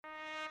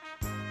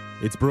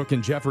It's Brooke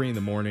and Jeffrey in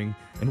the morning.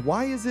 And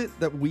why is it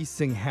that we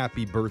sing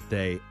happy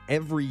birthday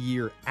every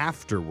year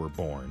after we're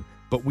born,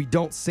 but we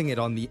don't sing it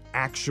on the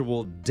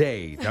actual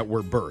day that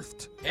we're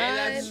birthed? Hey,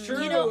 that's true.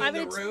 I'm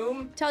in the gonna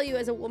room. tell you,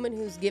 as a woman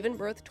who's given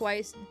birth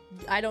twice,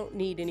 I don't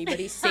need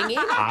anybody singing.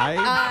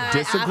 I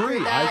disagree.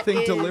 after I that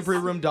think is- delivery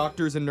room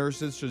doctors and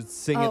nurses should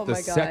sing Oh it the my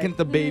God. second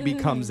the baby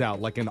comes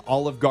out, like an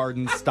Olive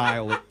Garden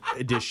style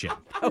edition.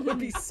 That would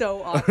be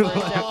so awkward,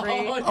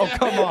 Jeffrey. Oh,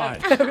 come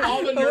on.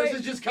 All the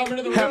nurses just come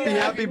into the room.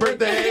 Happy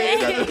birthday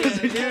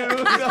to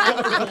you.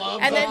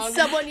 And then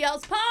someone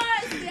yells,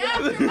 "Pause! The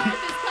aftermath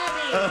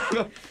is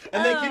coming!"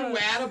 And then can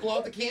Wada blow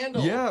out the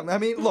candle. Yeah, I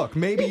mean, look,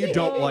 maybe you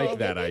don't like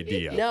that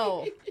idea.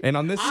 No. And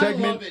on this I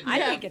segment, love it. I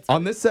think it's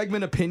on this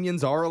segment,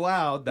 opinions are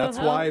allowed. That's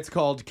why it's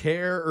called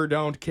Care or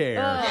Don't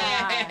Care.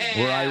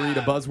 Where I read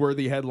a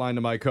buzzworthy headline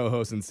to my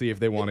co-host and see if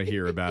they want to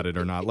hear about it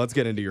or not. Let's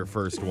get into your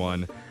first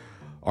one.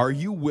 Are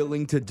you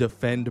willing to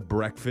defend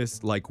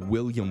breakfast like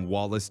William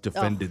Wallace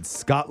defended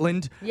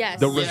Scotland? Yes.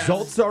 The Yes.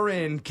 results are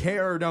in.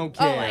 Care or don't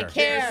care. Oh, I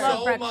care. Care Love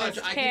so breakfast. much.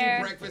 I Care.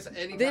 can do breakfast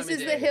anytime This of is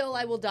day. the hill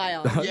I will die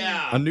on.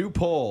 Yeah. A new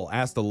poll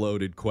asked a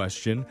loaded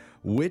question.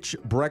 Which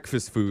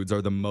breakfast foods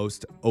are the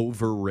most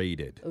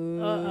overrated?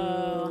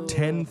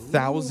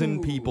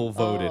 10,000 people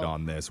voted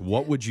on this.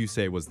 What would you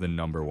say was the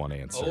number one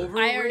answer?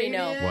 I already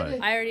know. Overrated?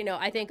 What? I already know.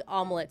 I think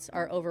omelets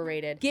are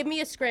overrated. Give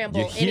me a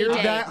scramble You hear any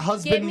day. that, Give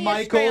husband me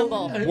Michael?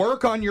 A scramble.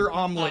 Work on your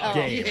omelet Oh,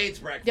 he game. hates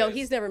breakfast. No,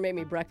 he's never made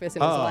me breakfast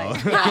in his Oh.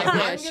 life. I'm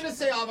I wish. going to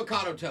say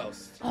avocado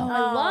toast. Oh,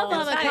 I love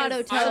that avocado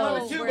is toast. I love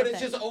it so too, worth but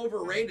it's it. just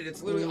overrated.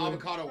 It's literally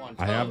avocado on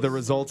toast. I have the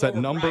results at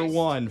Over number rice.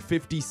 one.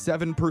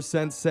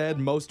 57% said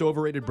most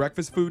overrated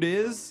breakfast food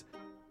is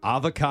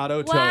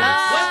avocado toast. Let's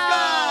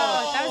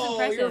go! That was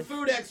impressive. You're a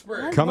food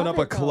expert. Coming love up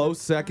a it, though.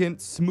 close second,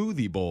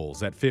 smoothie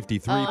bowls at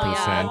 53%.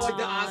 I like the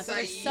They're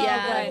acai. so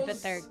Yeah. good,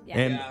 but they're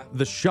And Yeah.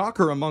 the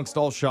shocker amongst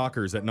all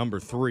shockers at number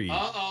 3,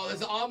 Uh-oh,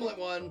 there's an omelet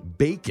one.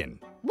 bacon.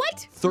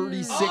 What?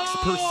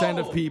 36%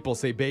 of people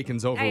say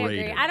bacon's I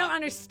overrated. agree. I don't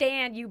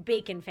understand you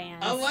bacon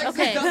fans. Alexa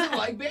Okay. doesn't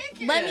like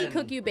bacon. Let me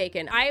cook you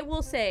bacon. I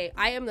will say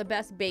I am the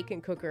best bacon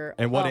cooker.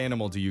 And what of-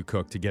 animal do you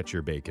cook to get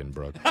your bacon,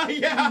 Brooke?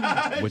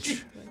 Yeah.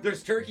 Which-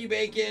 There's turkey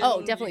bacon. Oh,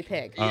 definitely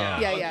pig. Yeah,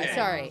 yeah. okay.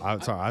 Sorry.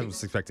 I'm sorry, I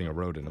was expecting a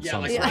rodent of Yeah,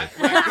 some like sort.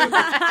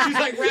 raccoon. She's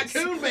like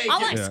raccoon bacon.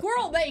 I like Yeah.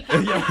 squirrel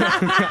bacon.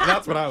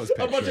 That's what I was A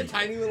bunch picturing. of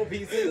tiny little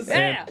pieces.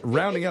 Yeah. And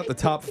rounding out the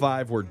top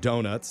 5 were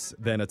donuts,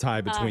 then a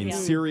tie between yeah.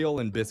 cereal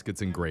and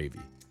biscuits and gravy.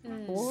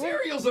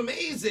 Cereal's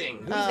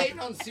amazing. Who's hating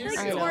on I think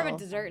cereal? it's more of a know.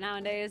 dessert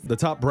nowadays. The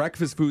top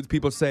breakfast foods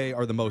people say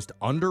are the most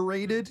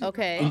underrated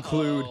Okay.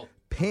 include Uh-oh.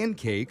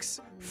 pancakes,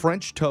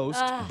 French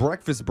toast,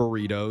 breakfast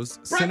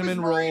burritos,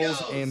 cinnamon rolls,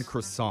 burritos. and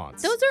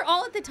croissants. Those are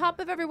all at the top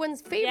of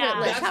everyone's favorite Yeah.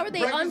 list. That's How are they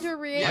breakfast-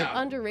 underrated? yeah.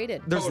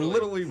 Underrated. There's Totally.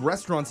 literally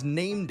restaurants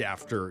named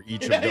after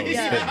each of those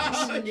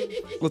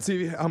things. Let's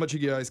see how much you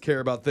guys care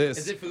about this.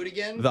 Is it food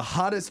again? The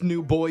hottest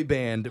new boy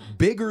band,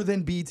 bigger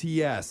than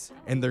BTS,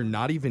 and they're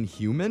not even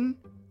human?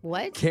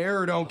 What? Care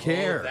or don't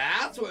care? Oh,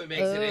 that's what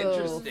makes it Oh,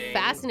 interesting.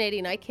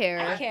 fascinating. I care.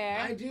 I care.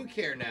 I do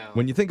care now.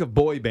 When you think of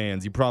boy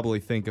bands, you probably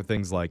think of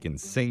things like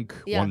NSYNC,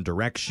 Yeah. One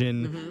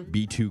Direction,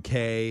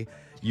 B2K.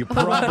 You Oh,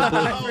 probably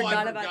I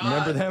forgot about that.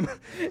 remember them.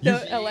 No, You,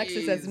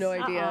 Alexis has no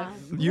idea.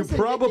 you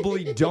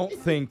probably don't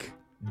think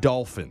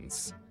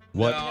dolphins.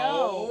 What?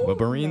 No. But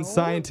marine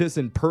scientists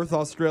in Perth,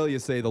 Australia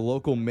say the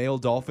local male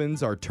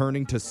dolphins are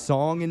turning to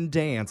song and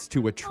dance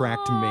to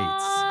attract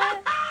mates.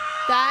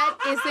 That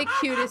is the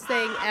cutest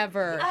thing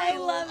ever. I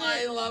love it.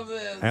 I love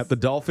this. At the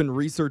Dolphin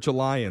Research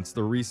Alliance,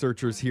 the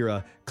researchers hear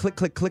a click,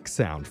 click, click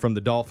sound from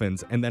the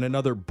dolphins and then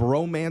another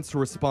bromance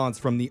response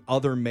from the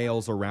other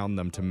males around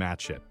them to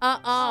match it.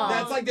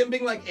 That's like them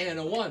being like, and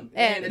a one,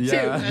 And and a a two.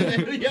 Yeah.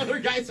 And then the other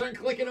guys start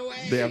clicking away.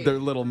 They have their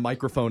little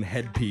microphone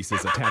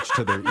headpieces attached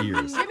to their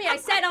ears. Jimmy, I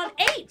said on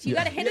 8. You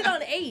gotta hit it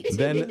on 8.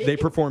 Then they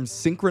perform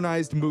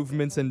synchronized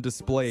movements and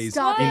displays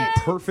Stop in it.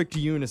 perfect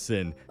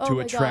unison Oh to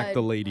my attract God.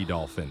 the lady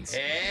dolphins.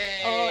 Hey.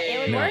 Oh,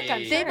 it would work,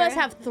 I'm They sure. must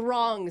have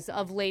throngs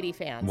of lady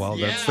fans. Well,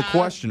 that's the Yeah.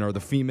 question. Are the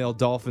female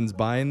dolphins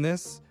buying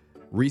this?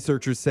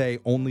 Researchers say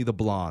only the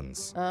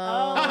blondes.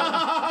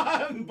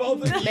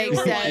 Both of you Makes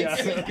are like,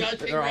 sense. gushing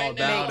They're all right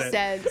down now. Makes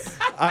sense.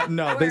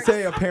 No, they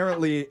say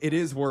apparently it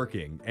is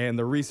working, and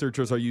the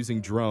researchers are using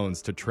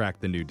drones to track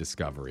the new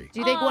discovery. Do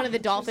you think one of the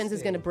dolphins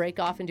is going to break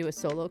off and do a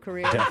solo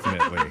career?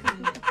 Definitely.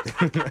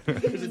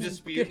 There's a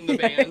dispute in the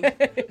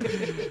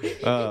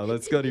band.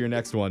 Let's go to your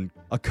next one.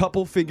 A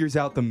couple figures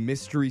out the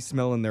mystery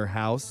smell in their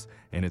house,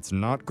 and it's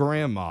not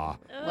grandma.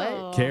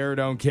 What? Care or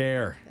don't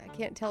care. I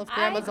can't tell if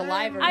grandma's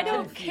alive or not. I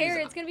don't care.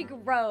 It's gonna be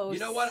gross. You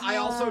know what? I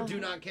also do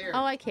not care.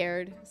 Oh, I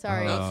cared.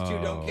 Sorry. Those two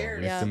don't Oh, care.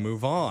 We have to Yeah.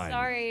 move on.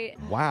 Sorry.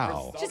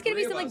 Wow. It's just gonna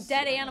be All some three like of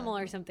dead animal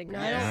or something. No,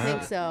 I don't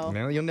think so.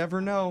 Well, you'll never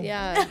know.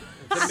 Yeah.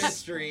 It's a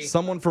mystery.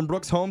 Someone from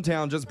Brooke's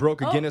hometown just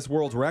broke a Oh. Guinness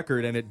World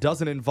Record, and it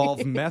doesn't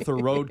involve meth or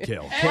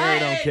roadkill. Care or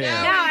don't Hey,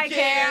 care. Now I we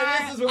care.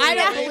 This is what I we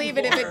don't aim believe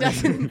it if for. it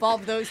doesn't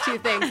involve those two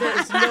things.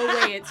 There's no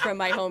way it's from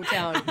my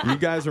hometown. You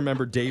guys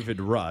remember David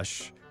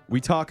Rush? We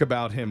talk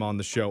about him on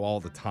the show all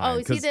the time. Oh,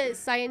 is he 'cause- the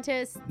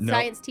scientist, No.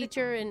 science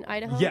teacher in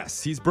Idaho?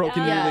 Yes, he's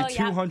broken Oh, nearly yeah.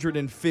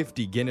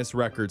 250 Guinness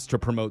records to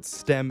promote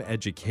STEM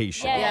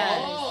education. Yeah.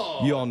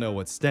 Oh. You all know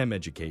what STEM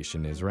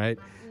education is, right?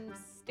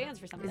 Stands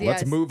for something. Yeah.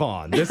 Let's Yes. move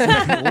on. This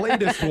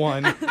latest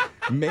one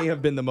may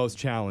have been the most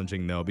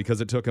challenging, though, because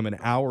it took him an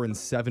hour and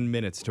 7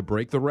 minutes to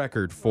break the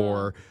record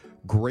for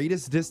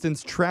greatest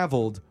distance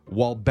traveled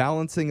while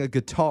balancing a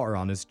guitar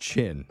on his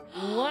chin.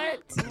 What?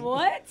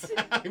 What?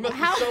 You must be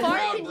How so far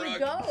proud, can you Brooke.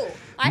 go?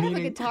 I have a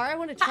Meaning- guitar. I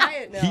want to try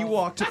it now. He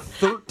walked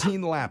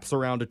 13 laps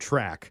around a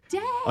track,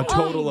 Dang. a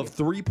total of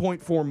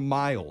 3.4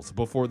 miles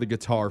before the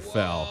guitar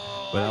fell.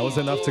 But that was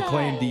enough to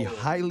claim the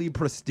highly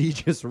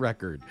prestigious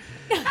record.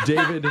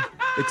 David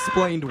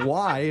explained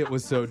why it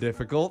was so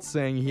difficult,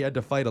 saying he had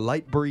to fight a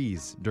light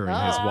breeze during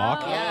his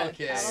walk. Yeah.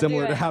 Okay.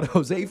 Similar do to it. how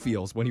Jose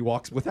feels when he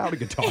walks without a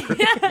guitar.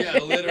 Yeah,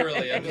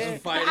 literally. I'm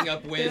just fighting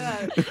up wind.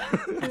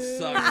 It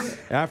sucks.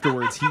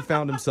 Afterwards, he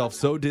found himself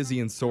so dizzy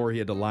and sore he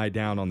had to lie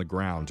down on the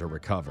ground to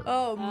recover.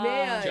 Oh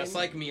man. Just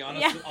like me on a,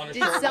 Yeah. on a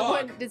did short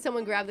someone walk. did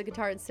someone grab the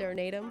guitar and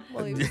serenade him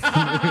while he was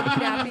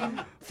napping?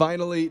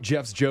 Finally,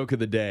 Jeff's joke of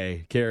the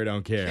day, care or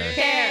don't care.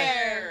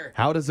 Care.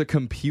 How does a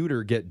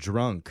computer get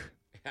drunk?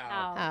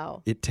 How?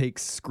 How? It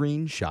takes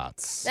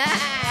screenshots.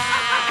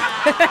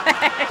 Ah!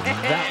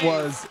 That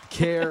was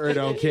Care or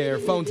Don't Care.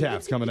 Phone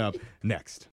taps coming up next.